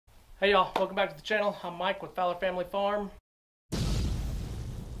Hey y'all, welcome back to the channel. I'm Mike with Fowler Family Farm.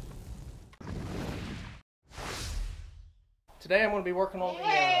 Today I'm going to be working on the,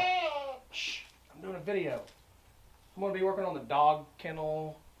 I'm doing a video. I'm going to be working on the dog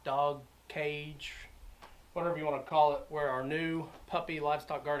kennel, dog cage, whatever you want to call it, where our new puppy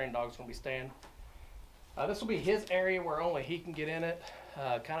livestock guardian dog is going to be staying. This will be his area where only he can get in it,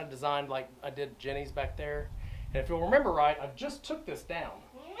 kind of designed like I did Jenny's back there. And if you'll remember right, I just took this down.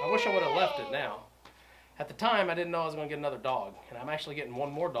 I wish I would have left it now. At the time, I didn't know I was going to get another dog, and I'm actually getting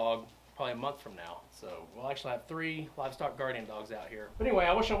one more dog probably a month from now. So we'll actually have 3 livestock guardian dogs out here. But anyway,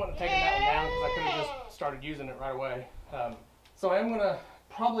 I wish I wouldn't have taken that one down because I could have just started using it right away. So I'm going to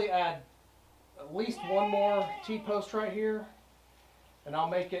probably add at least one more T-post right here, and I'll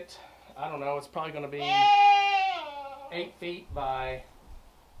make it, I don't know, it's probably going to be 8 feet by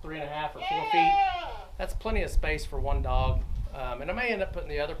 3.5 or 4 feet. That's plenty of space for one dog. And I may end up putting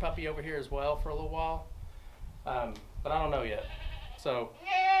the other puppy over here as well for a little while. But I don't know yet. So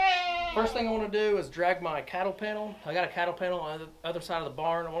first thing I want to do is drag my cattle panel. I got a cattle panel on the other side of the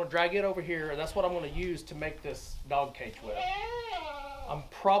barn. I want to drag it over here, and that's what I'm going to use to make this dog cage with. I'm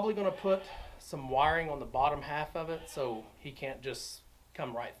probably going to put some wiring on the bottom half of it so he can't just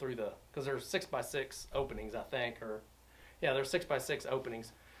come right through the, because there's 6x6 openings, I think, or yeah, there's 6x6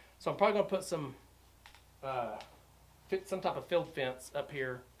 openings. So I'm probably going to put some type of field fence up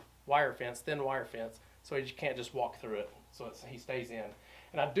here, wire fence, thin wire fence, so he can't just walk through it, so he stays in.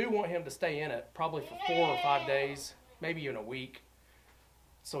 And I do want him to stay in it probably for 4 or 5 days, maybe even a week,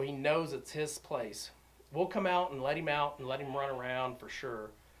 so he knows it's his place. We'll come out and let him run around for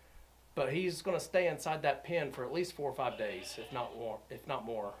sure, but he's going to stay inside that pen for at least 4 or 5 days, if not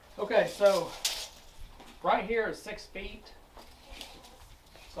more. Okay, so right here is 6 feet,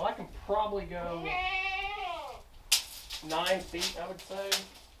 so I can probably go 9 feet, I would say.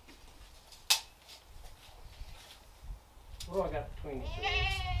 What do I got between each of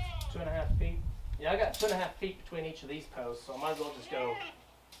these? 2.5 feet? Yeah, I got 2.5 feet between each of these posts, so I might as well just go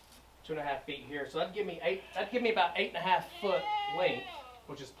 2.5 feet here. So that'd give me about 8.5 foot length,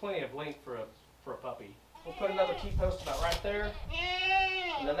 which is plenty of length for a puppy. We'll put another T-post about right there,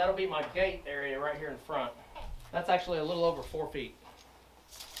 and then that'll be my gate area right here in front. That's actually a little over 4 feet.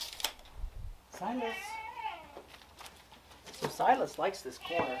 Silas. So Silas likes this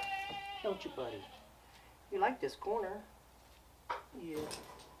corner, don't you, buddy? You like this corner? Yeah.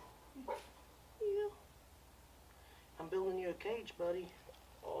 Yeah. I'm building you a cage, buddy.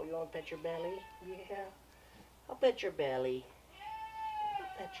 Oh, you want to pet your belly? Yeah. I'll pet your belly.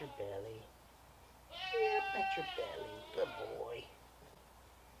 I'll pet your belly. Yeah, pet your belly. Good boy.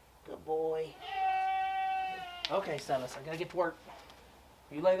 Good boy. Okay, Silas, I gotta get to work.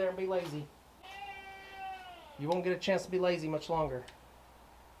 You lay there and be lazy. You won't get a chance to be lazy much longer.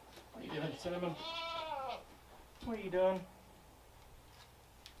 What are you doing, Cinnamon? What are you doing?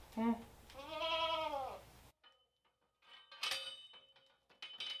 Hmm?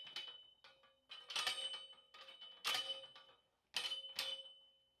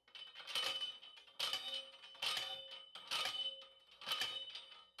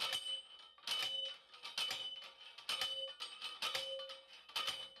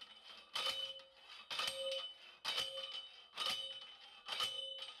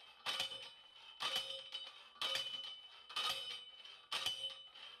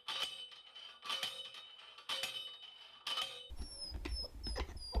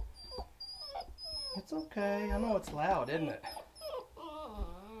 It's okay. I know it's loud, isn't it?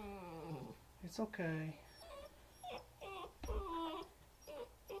 It's okay.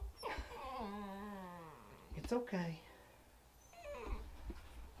 It's okay.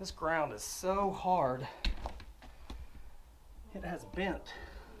 This ground is so hard. It has bent.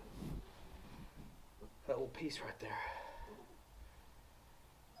 That little piece right there.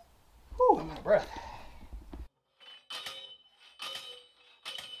 Whew, I'm out of breath.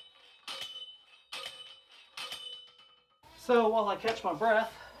 So while I catch my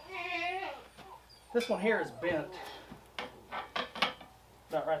breath, this one here is bent.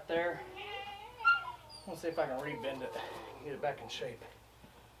 About right there. Let's see if I can re-bend it and get it back in shape.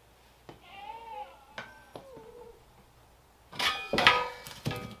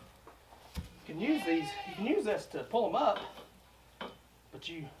 You can use these, you can use this to pull them up, but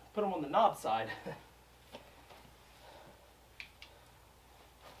you put them on the knob side.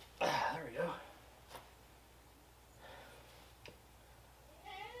 There we go.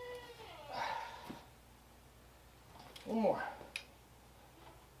 One more.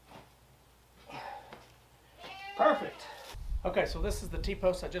 Perfect. Okay, so this is the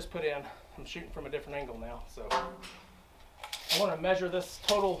T-post I just put in. I'm shooting from a different angle now, so I want to measure this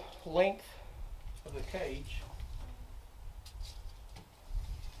total length of the cage,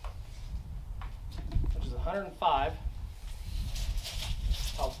 which is 105.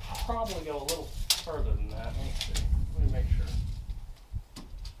 I'll probably go a little further than that. Let me see. Let me make sure.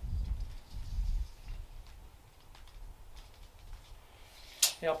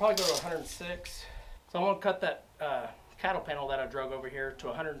 Yeah, I'll probably go to 106. So I'm going to cut that cattle panel that I drug over here to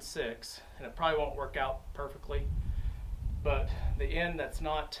 106, and it probably won't work out perfectly, but the end that's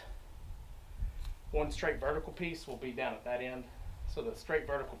not one straight vertical piece will be down at that end. So the straight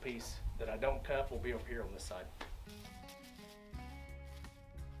vertical piece that I don't cut will be over here on this side.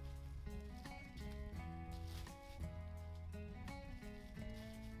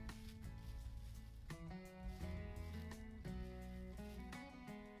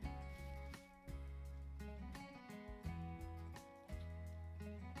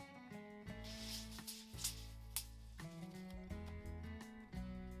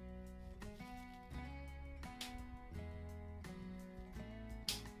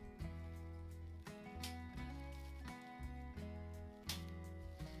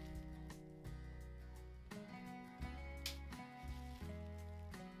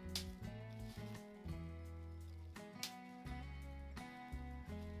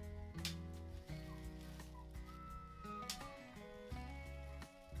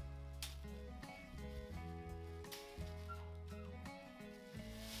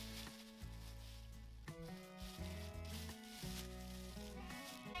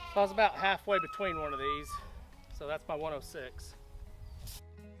 So I was about halfway between one of these, so that's my 106.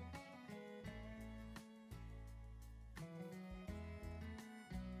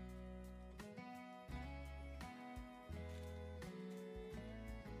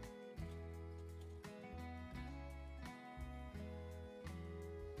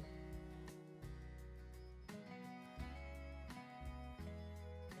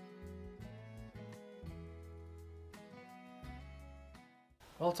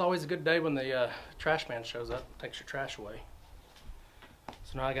 Well, it's always a good day when the trash man shows up and takes your trash away.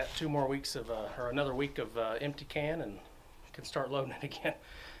 So now I got 2 more weeks of, or another week of empty can, and can start loading it again.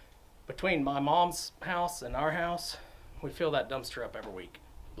 Between my mom's house and our house, we fill that dumpster up every week,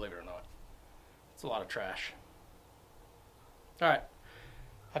 believe it or not. It's a lot of trash. All right,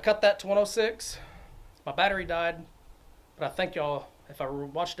 I cut that to 106. My battery died, but I think y'all, if I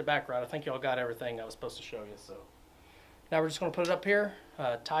watched it back right, I think y'all got everything I was supposed to show you. So now we're just going to put it up here,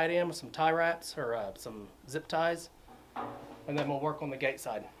 tie it in with some tie wraps or some zip ties, and then we'll work on the gate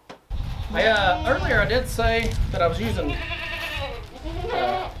side. Earlier I did say that I was using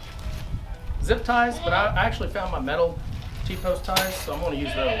zip ties, but I actually found my metal T-post ties, so I'm going to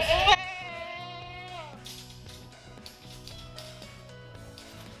use those.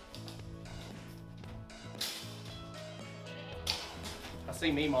 I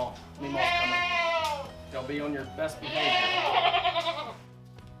see Meemaw. Meemaw's coming. Y'all be on your best behavior.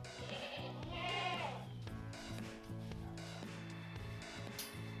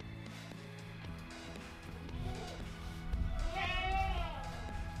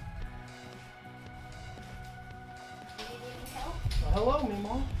 Well, hello,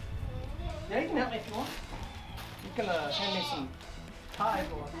 Meemaw. Yeah, you can help me if you want. You can hand me some ties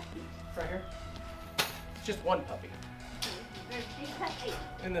right here. It's just one puppy.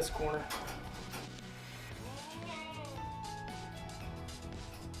 In this corner.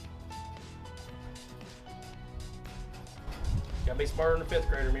 Gotta be smarter than a 5th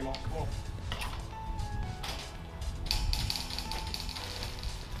grader, Meemaw. Come on.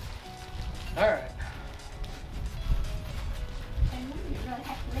 All right.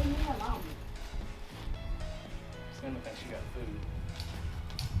 Cinnamon thinks you got food.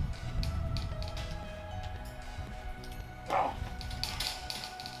 Oh.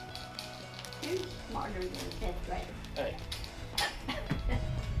 Who's smarter than a 5th grader? Hey.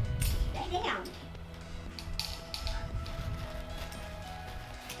 Stay down.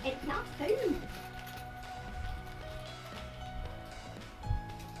 It's not food.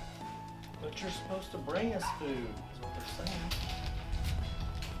 But you're supposed to bring us food, is what they're saying.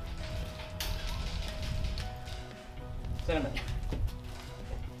 Cinnamon.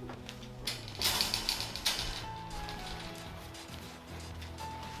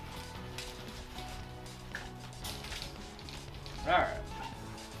 All right.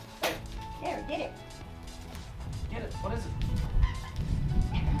 Hey. There, get it. Get it. What is it?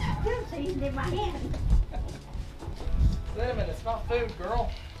 So you did my hand. Cinnamon, it's not food, girl.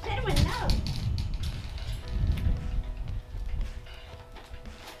 Cinnamon, no.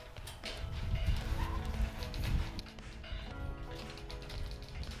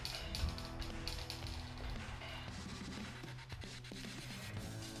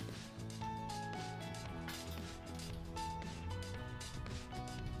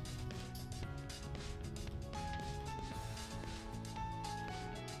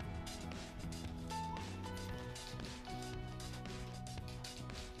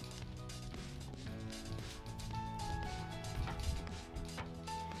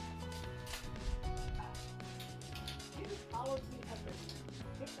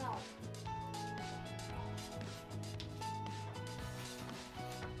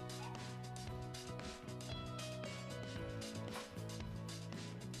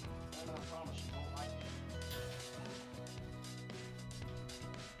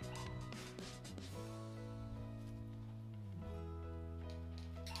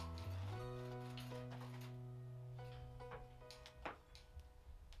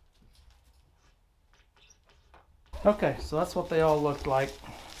 Okay, so that's what they all look like.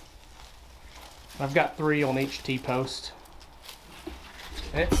 I've got 3 on each T-post.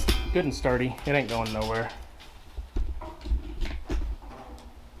 It's good and sturdy. It ain't going nowhere.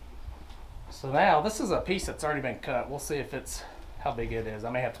 So now, this is a piece that's already been cut. We'll see if it's how big it is. I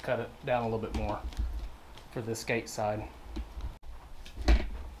may have to cut it down a little bit more for this gate side.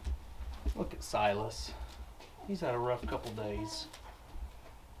 Look at Silas. He's had a rough couple days.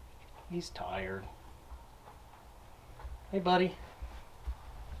 He's tired. Hey, buddy.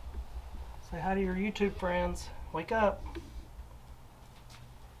 Say hi to your YouTube friends. Wake up.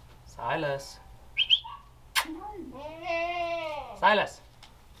 Silas. Silas.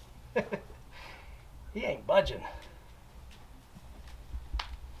 He ain't budging.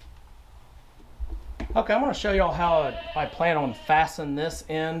 Okay, I'm going to show y'all how I plan on fastening this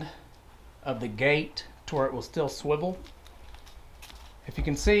end of the gate to where it will still swivel. If you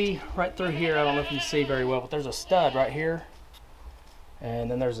can see right through here, I don't know if you can see very well, but there's a stud right here.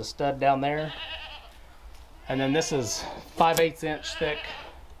 And then there's a stud down there. And then this is 5/8 inch thick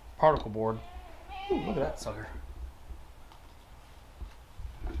particle board. Ooh, look at that sucker.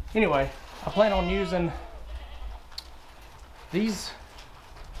 Anyway, I plan on using these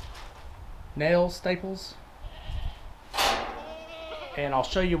nail staples, and I'll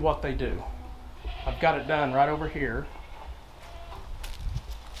show you what they do. I've got it done right over here.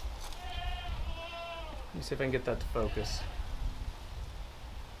 Let me see if I can get that to focus.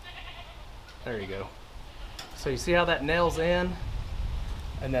 There you go. So you see how that nails in,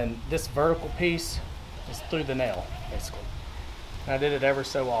 and then this vertical piece is through the nail, basically. And I did it ever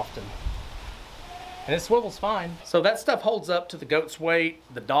so often. And it swivels fine. So that stuff holds up to the goat's weight.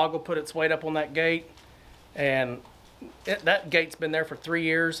 The dog will put its weight up on that gate. And that gate's been there for 3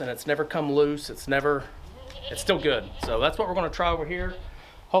 years and it's never come loose. It's still good. So that's what we're gonna try over here.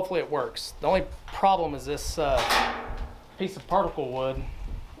 Hopefully it works. The only problem is this piece of particle wood.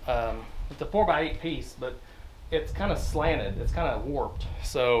 It's a 4x8 piece, but it's kind of slanted. It's kind of warped.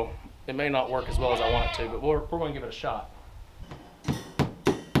 So it may not work as well as I want it to, but we're gonna give it a shot.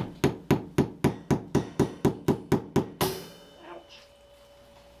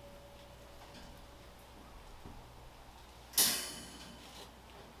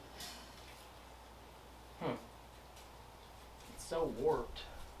 So warped.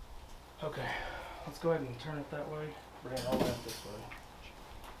 Okay, let's go ahead and turn it that way. Bring it all the way up this way.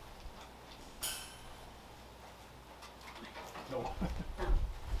 No.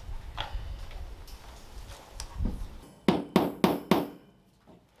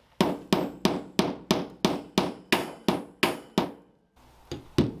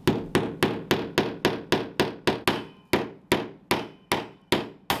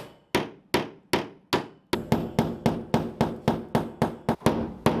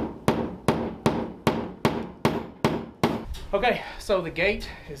 Okay, so the gate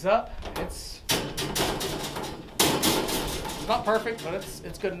is up. It's not perfect, but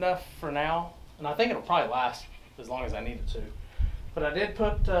it's good enough for now. And I think it'll probably last as long as I need it to. But I did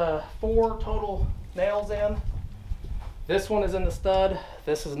put 4 total nails in. This one is in the stud.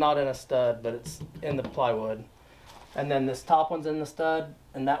 This is not in a stud, but it's in the plywood. And then this top one's in the stud,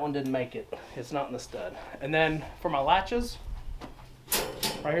 and that one didn't make it. It's not in the stud. And then for my latches,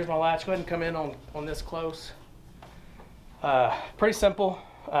 right here's my latch. Go ahead and come in on this close. Pretty simple.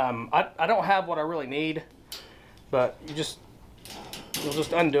 I don't have what I really need, but you'll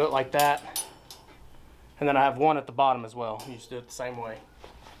just undo it like that. And then I have one at the bottom as well. You just do it the same way.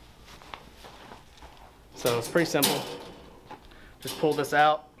 So it's pretty simple. Just pull this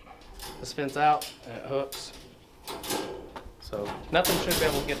out, this fence out, and it hooks. So nothing should be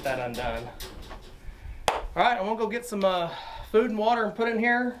able to get that undone. All right, I'm gonna go get some food and water and put in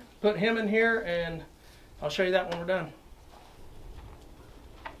here, put him in here, and I'll show you that when we're done.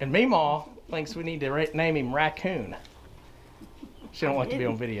 And Meemaw thinks we need to name him Raccoon. She don't like to be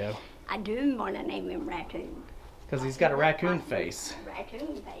on video. I do want to name him Raccoon. Because he's got a raccoon face.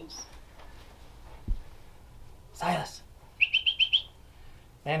 Raccoon face. Silas.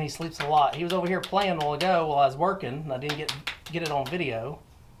 Man, he sleeps a lot. He was over here playing a while ago while I was working, and I didn't get it on video.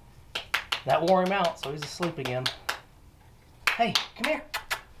 That wore him out, so he's asleep again. Hey, come here.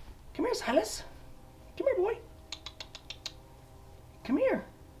 Come here, Silas. Come here, boy. Come here.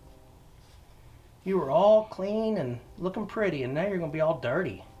 You were all clean and looking pretty, and now you're going to be all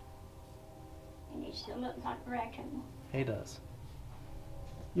dirty. And he still looks like a raccoon. He does.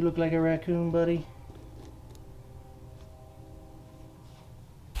 You look like a raccoon, buddy.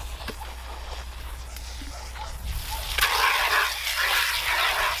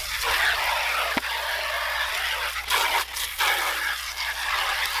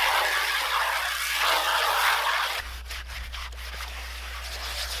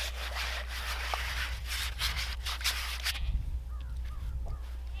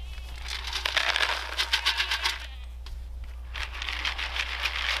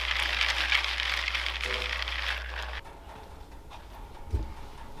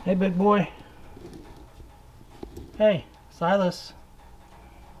 Hey, big boy. Hey, Silas.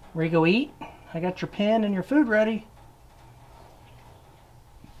 Ready to go eat? I got your pen and your food ready.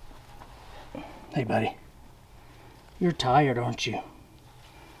 Hey, buddy. You're tired, aren't you?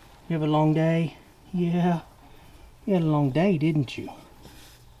 You have a long day? Yeah. You had a long day, didn't you?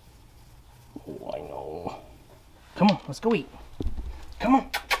 Oh, I know. Come on, let's go eat. Come on.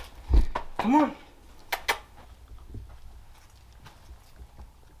 Come on.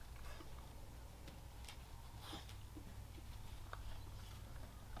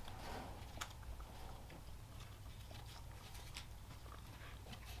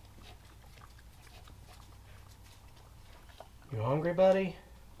 You hungry, buddy?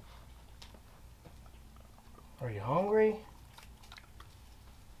 Are you hungry?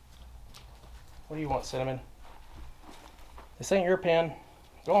 What do you want, Cinnamon? This ain't your pen.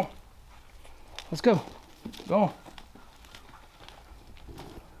 Go on. Let's go. Go on.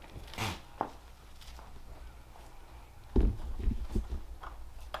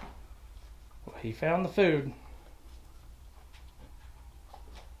 Well, he found the food.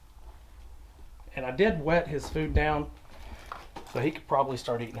 And I did wet his food down, so he could probably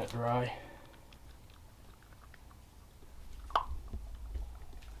start eating it dry.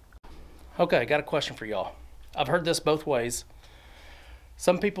 Okay, got a question for y'all. I've heard this both ways.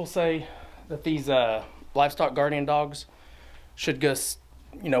 Some people say that these livestock guardian dogs should go,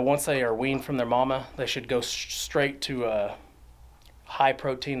 once they are weaned from their mama, they should go straight to high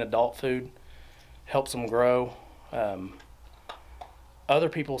protein adult food. Helps them grow. Other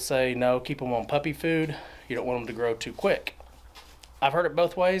people say no, keep them on puppy food. You don't want them to grow too quick. I've heard it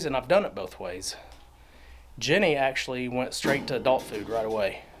both ways, and I've done it both ways. Jenny actually went straight to adult food right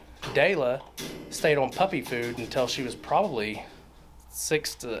away. Dayla stayed on puppy food until she was probably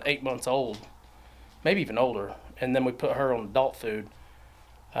 6 to 8 months old, maybe even older, and then we put her on adult food.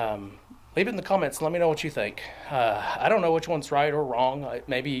 Leave it in the comments and let me know what you think. I don't know which one's right or wrong.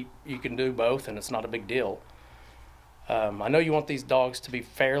 Maybe you can do both and it's not a big deal. I know you want these dogs to be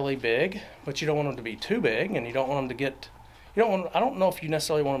fairly big, but you don't want them to be too big, and you don't want them to get, I don't know if you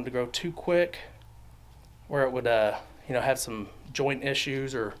necessarily want them to grow too quick where it would have some joint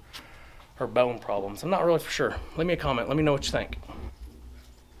issues or bone problems. I'm not really for sure. Leave me a comment. Let me know what you think.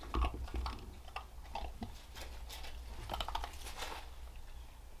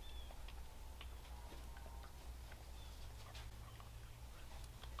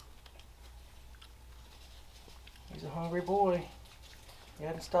 He's a hungry boy. He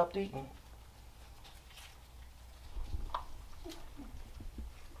hadn't stopped eating.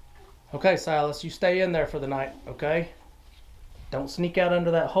 Okay, Silas, you stay in there for the night, okay? Don't sneak out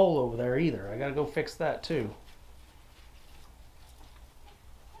under that hole over there either. I gotta go fix that too.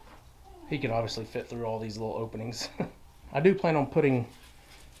 He can obviously fit through all these little openings. I do plan on putting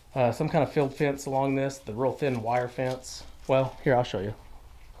some kind of field fence along this, the real thin wire fence. Well, here, I'll show you.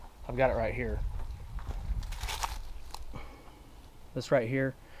 I've got it right here. This right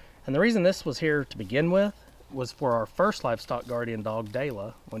here. And the reason this was here to begin with was for our first livestock guardian dog,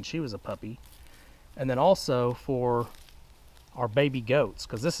 Dayla, when she was a puppy. And then also for our baby goats,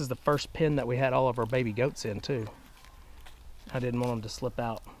 because this is the first pen that we had all of our baby goats in too. I didn't want them to slip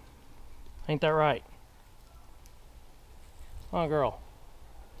out. Ain't that right? Oh, girl.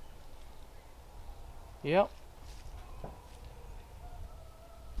 Yep.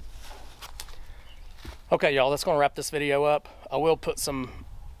 Okay, y'all, that's going to wrap this video up. I will put some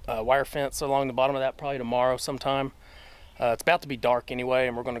wire fence along the bottom of that probably tomorrow sometime. It's about to be dark anyway,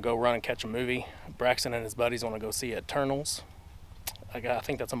 and we're going to go run and catch a movie. Braxton and his buddies want to go see Eternals. I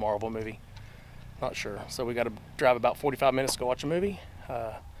think that's a Marvel movie. Not sure. So we got to drive about 45 minutes to go watch a movie.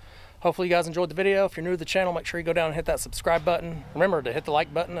 Hopefully you guys enjoyed the video. If you're new to the channel, make sure you go down and hit that subscribe button. Remember to hit the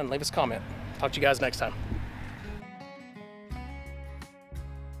like button and leave us a comment. Talk to you guys next time.